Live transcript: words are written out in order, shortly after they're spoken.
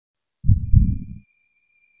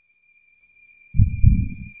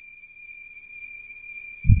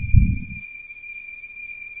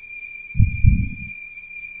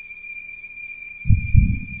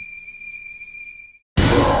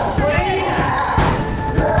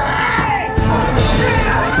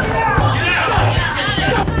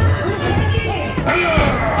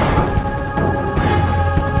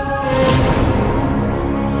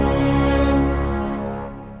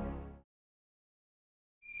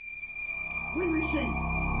see.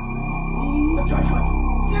 That's right.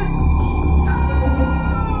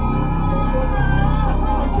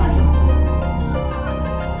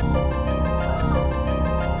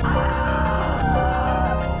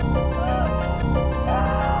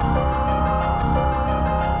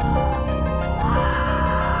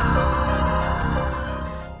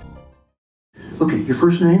 Okay, your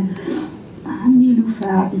first name? Niloo,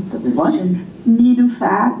 it's a Persian. What?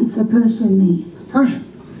 Niloo, it's a Persian name. Persian.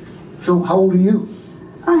 So how old are you?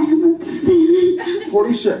 I am at the same age.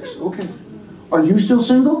 46, okay. Are you still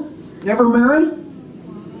single? Never married?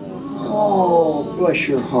 Oh, bless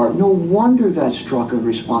your heart. No wonder that struck a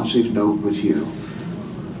responsive note with you.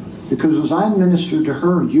 Because as I ministered to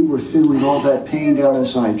her, you were feeling all that pain down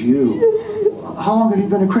inside you. How long have you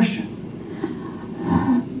been a Christian?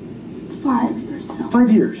 5 years now. 5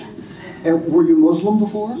 years. And were you Muslim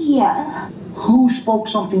before? Yeah. Who spoke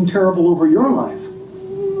something terrible over your life?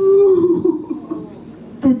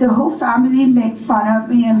 The whole family make fun of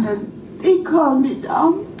me, and they called me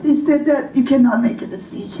dumb. They said that you cannot make a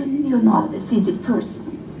decision. You're not a decisive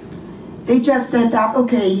person. They just said that,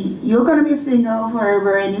 okay, you're going to be single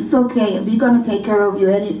forever, and it's okay, and we're going to take care of you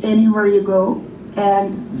anywhere you go.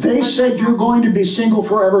 And they said you're going to be single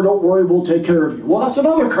forever, don't worry, we'll take care of you. Well, that's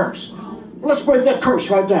another curse. Let's break that curse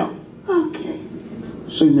right now. Okay.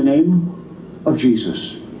 Say in the name of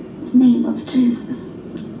Jesus. Name of Jesus.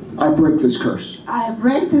 I break this curse. I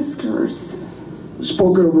break this curse.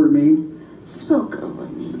 Spoke over me. Spoke over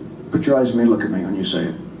me. Put your eyes on me, look at me when you say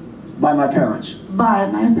it. By my parents. By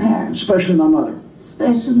my parents. Especially my mother.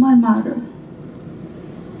 Especially my mother.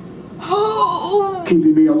 Oh.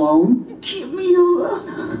 Keeping me alone. Keep me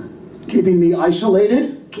alone. Keeping me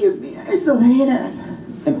isolated. Keep me isolated.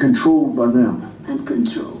 And controlled by them. And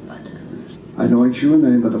controlled by them. I anoint you in the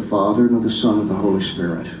name of the Father, and of the Son, and of the Holy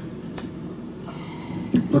Spirit.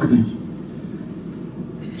 Look at me.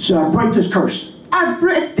 Say, I break this curse. I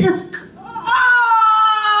break this curse.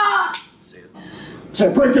 Say, I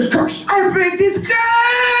break this curse. I break this curse.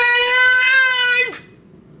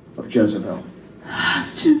 Of Jezebel.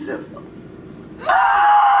 Of Jezebel.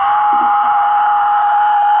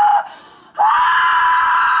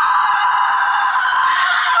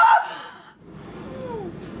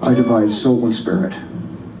 I divide soul and spirit.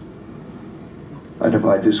 I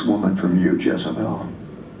divide this woman from you, Jezebel.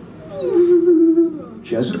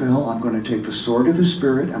 Jezebel, I'm going to take the sword of the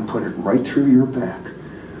Spirit and put it right through your back.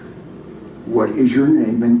 What is your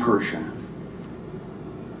name in Persian?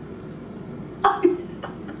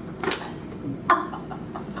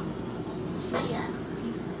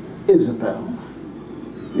 Isabel.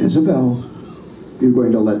 Isabel, you're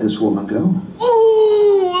going to let this woman go?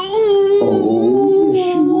 Oh,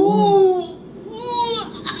 yes, you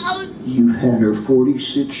are. You've had her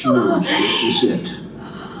 46 years. This is it.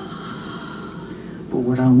 But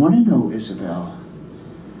what I want to know, Isabel,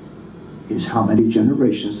 is how many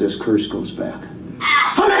generations this curse goes back.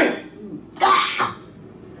 How many?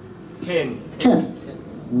 10. 10.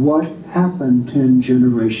 What happened 10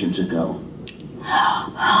 generations ago?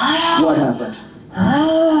 What happened?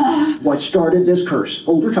 What started this curse?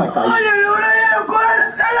 Hold her tight, guys.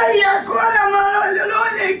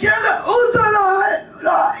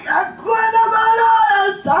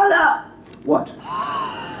 What?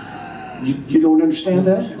 You don't understand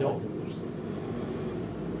that? No.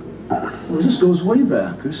 Well, this goes way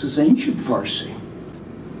back. This is ancient Farsi.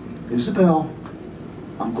 Isabel,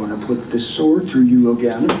 I'm going to put this sword through you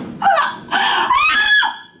again.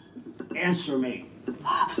 Answer me.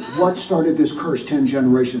 What started this curse 10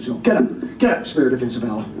 generations ago? Get up, spirit of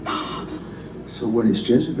Isabel. So what is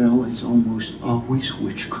Jezebel? It's almost always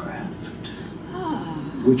witchcraft.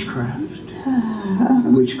 Witchcraft?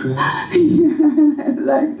 Witchcraft? I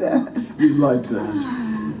like that. You like that.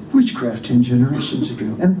 Witchcraft 10 generations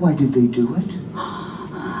ago. And why did they do it?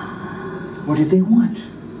 What did they want?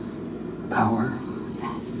 Power?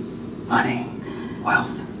 Yes. Money?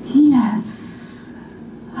 Wealth? Yes.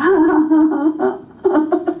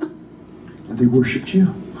 And they worshipped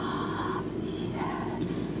you?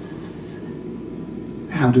 Yes.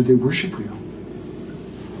 How did they worship you?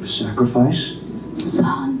 With sacrifice?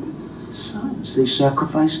 Sons. Sons. They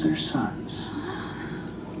sacrificed their sons.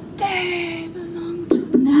 They belong to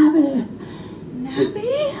Nabi.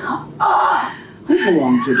 Nabi? Oh. Who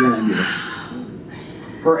belonged to Daniel?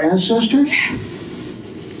 Her ancestors? Yes.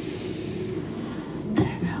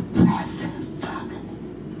 They're a blessed family.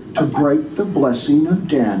 To break the blessing of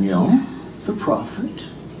Daniel, yes. The prophet.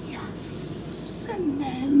 Yes. And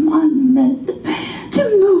then one meant to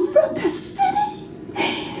move from the city.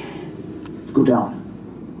 Go down.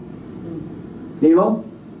 Niloo?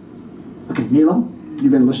 Okay, Niloo,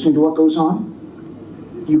 you've been listening to what goes on?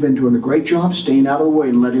 You've been doing a great job staying out of the way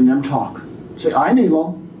and letting them talk. Say, I,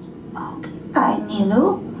 Niloo. Okay. I,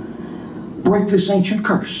 Niloo. Break this ancient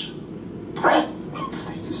curse. Break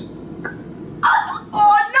this ancient curse.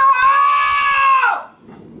 Oh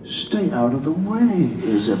no! Stay out of the way,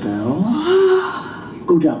 Jezebel.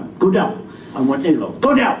 Go down. Go down. I want Niloo.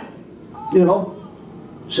 Go down. Niloo.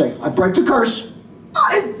 Say, I break the curse.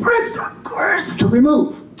 I break the curse. To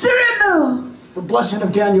remove. To remove. The blessing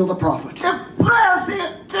of Daniel the prophet. The blessing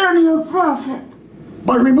of Daniel the prophet.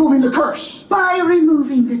 By removing the curse. By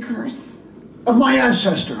removing the curse. Of my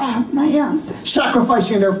ancestors. Of my ancestors.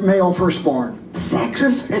 Sacrificing their male firstborn.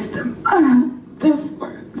 Sacrifice them. This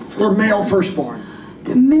word. Their male firstborn.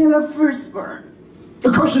 The male firstborn.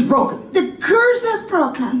 The curse is broken. The curse is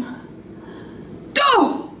broken.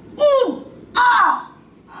 Go! Ooh! Ah!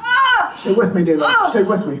 Ah! Stay with me, Niloo. Stay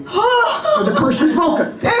with me. So the curse is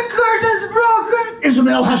broken. The curse is broken.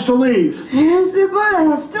 Jezebel has to leave. Jezebel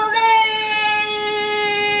has to leave.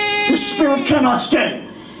 The spirit cannot stay.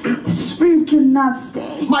 The spirit cannot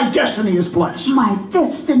stay. My destiny is blessed. My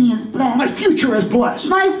destiny is blessed. My future is blessed.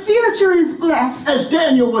 My future is blessed. As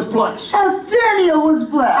Daniel was blessed. As Daniel was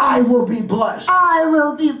blessed. I will be blessed. I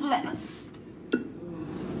will be blessed.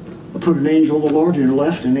 I'll put an angel of the Lord in your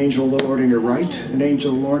left, an angel of the Lord in your right, an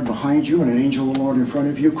angel of the Lord behind you, and an angel of the Lord in front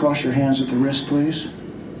of you. Cross your hands at the wrist, please.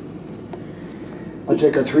 I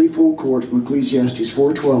take a threefold cord from Ecclesiastes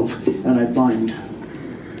 4:12, and I bind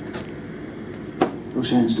those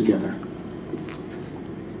hands together.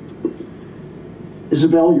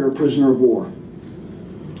 Jezebel, you're a prisoner of war.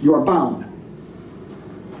 You are bound.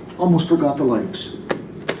 Almost forgot the legs.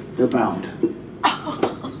 They're bound.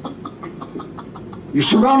 You're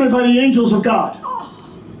surrounded by the angels of God.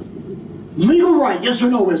 Legal right, yes or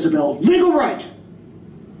no, Jezebel? Legal right.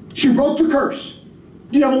 She broke the curse.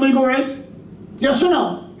 Do you have a legal right? Yes or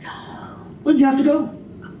no? No. Then you have to go.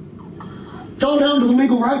 Go down to the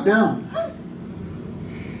legal right now.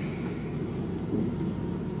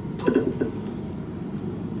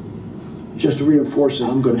 Just to reinforce it,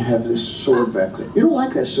 I'm going to have this sword back there. You don't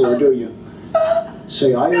like that sword, do you?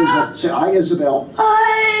 Say, I, Jezebel.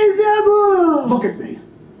 I, Jezebel. Look at me.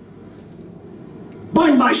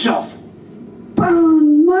 Bind myself.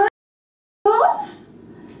 Bind myself?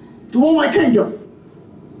 To all my kingdom.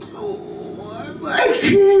 To all my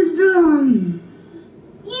kingdom.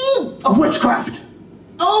 Of witchcraft.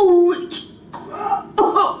 Oh,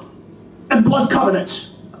 witchcraft. And blood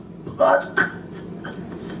covenants. Blood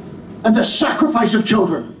covenants. And the sacrifice of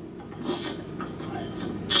children. Sacrifice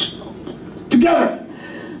of children. Together.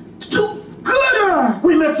 Together.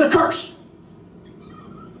 We lift the curse.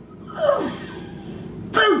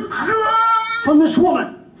 The curse. From this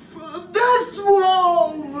woman. From this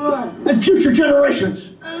woman. And future generations.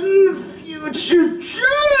 And future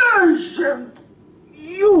generations.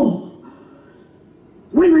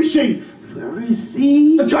 We receive. We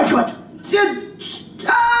receive. The judgment. The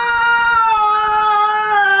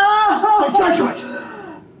judgment.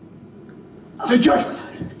 The judgment.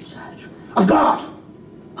 Of God.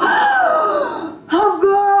 Of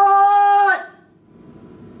God.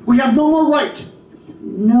 We have no more right.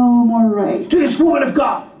 No more right. To this woman of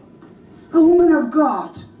God. This woman of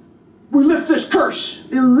God. We lift this curse.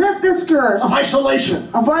 We lift this curse. Of isolation.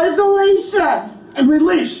 Of isolation. And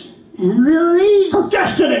release. And release. Her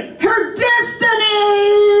destiny. Her destiny.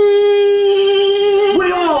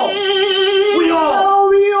 We all.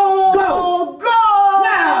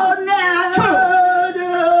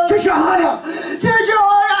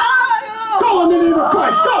 Go in the name of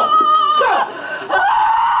Christ. Go. Go.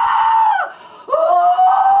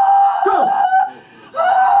 Go.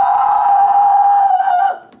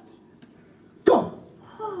 Go.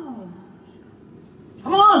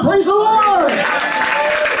 Come on, praise the Lord.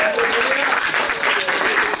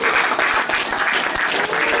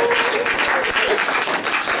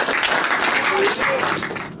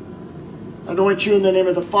 I anoint you in the name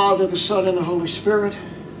of the Father, the Son, and the Holy Spirit.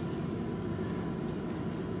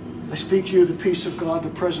 I speak to you the peace of God, the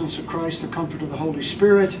presence of Christ, the comfort of the Holy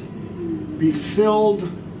Spirit. Be filled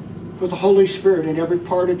with the Holy Spirit in every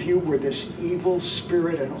part of you where this evil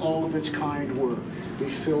spirit and all of its kind were. Be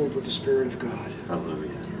filled with the Spirit of God.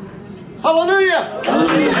 Hallelujah. Hallelujah!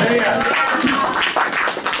 Hallelujah!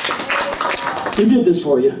 Who did this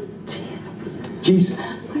for you? Jesus. Jesus.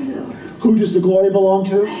 My Lord. Who does the glory belong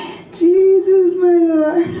to? Jesus, my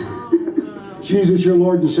Lord. Jesus, your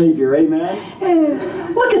Lord and Savior. Amen.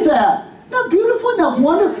 Look at that. Isn't that beautiful? Isn't that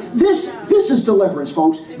wonderful? This is deliverance,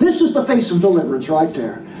 folks. This is the face of deliverance right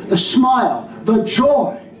there. The smile, the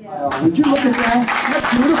joy. Would you look at that? Isn't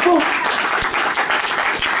that beautiful?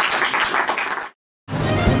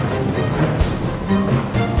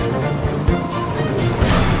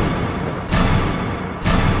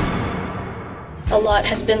 lot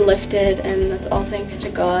has been lifted, and that's all thanks to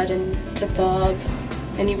God and to Bob.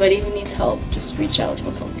 Anybody who needs help, just reach out,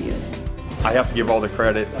 he'll help you. I have to give all the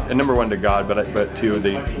credit, and number one to God, but to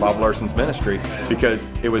the Bob Larson's ministry, because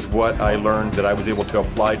it was what I learned that I was able to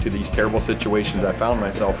apply to these terrible situations I found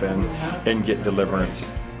myself in and get deliverance.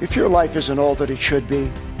 If your life isn't all that it should be,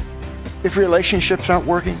 if relationships aren't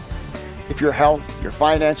working, if your health, your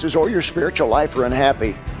finances, or your spiritual life are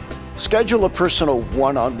unhappy, schedule a personal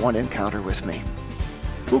one-on-one encounter with me.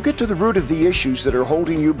 We'll get to the root of the issues that are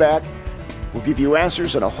holding you back. We'll give you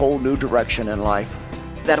answers in a whole new direction in life.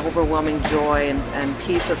 That overwhelming joy and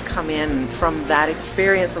peace has come in from that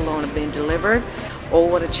experience alone of being delivered. Oh,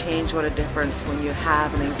 what a change, what a difference when you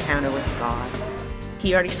have an encounter with God.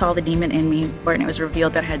 He already saw the demon in me, and it was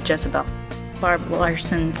revealed that I had Jezebel. Bob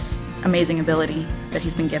Larson's amazing ability that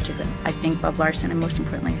he's been gifted with. I thank Bob Larson, and most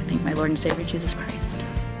importantly, I thank my Lord and Savior, Jesus Christ.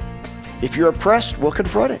 If you're oppressed, we'll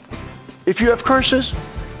confront it. If you have curses,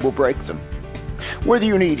 we'll break them. Whether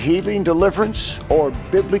you need healing, deliverance, or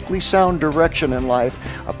biblically sound direction in life,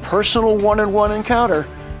 a personal one-on-one encounter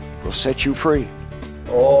will set you free.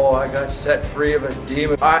 Oh, I got set free of a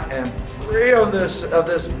demon. I am free of this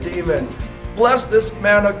demon. Bless this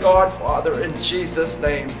man of God, Father, in Jesus'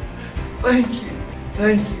 name. Thank you,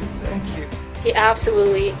 thank you, thank you. He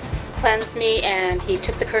absolutely cleansed me, and he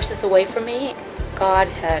took the curses away from me. God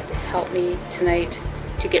had helped me tonight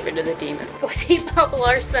to get rid of the demon. Go see Bob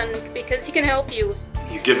Larson, because he can help you.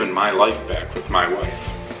 You've given my life back with my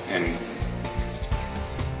wife, and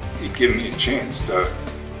you've given me a chance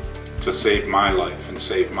to save my life and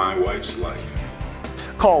save my wife's life.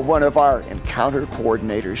 Call one of our encounter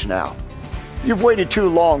coordinators now. You've waited too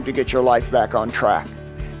long to get your life back on track.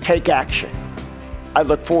 Take action. I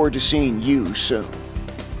look forward to seeing you soon.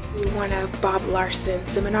 One of Bob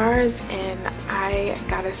Larson's seminars, and I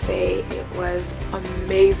gotta say it was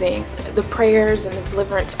amazing. The prayers and the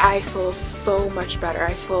deliverance, I feel so much better.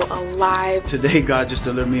 I feel alive. Today God just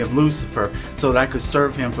delivered me of Lucifer so that I could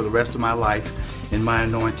serve him for the rest of my life in my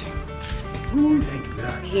anointing. Ooh, thank you,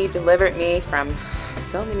 God. He delivered me from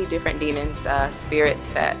so many different demons, spirits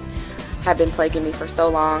that have been plaguing me for so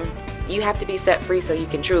long. You have to be set free so you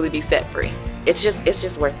can truly be set free. It's just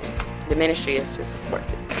worth it. The ministry is just worth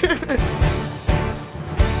it.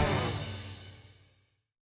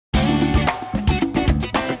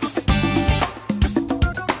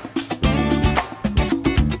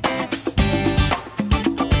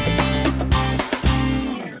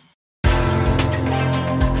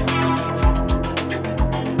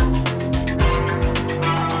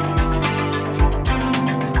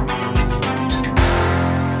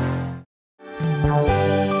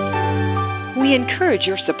 We encourage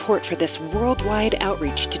your support for this worldwide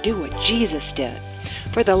outreach to do what Jesus did.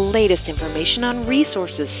 For the latest information on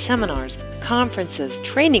resources, seminars, conferences,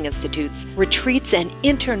 training institutes, retreats, and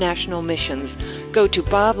international missions, go to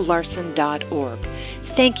boblarson.org.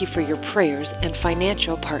 Thank you for your prayers and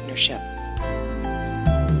financial partnership.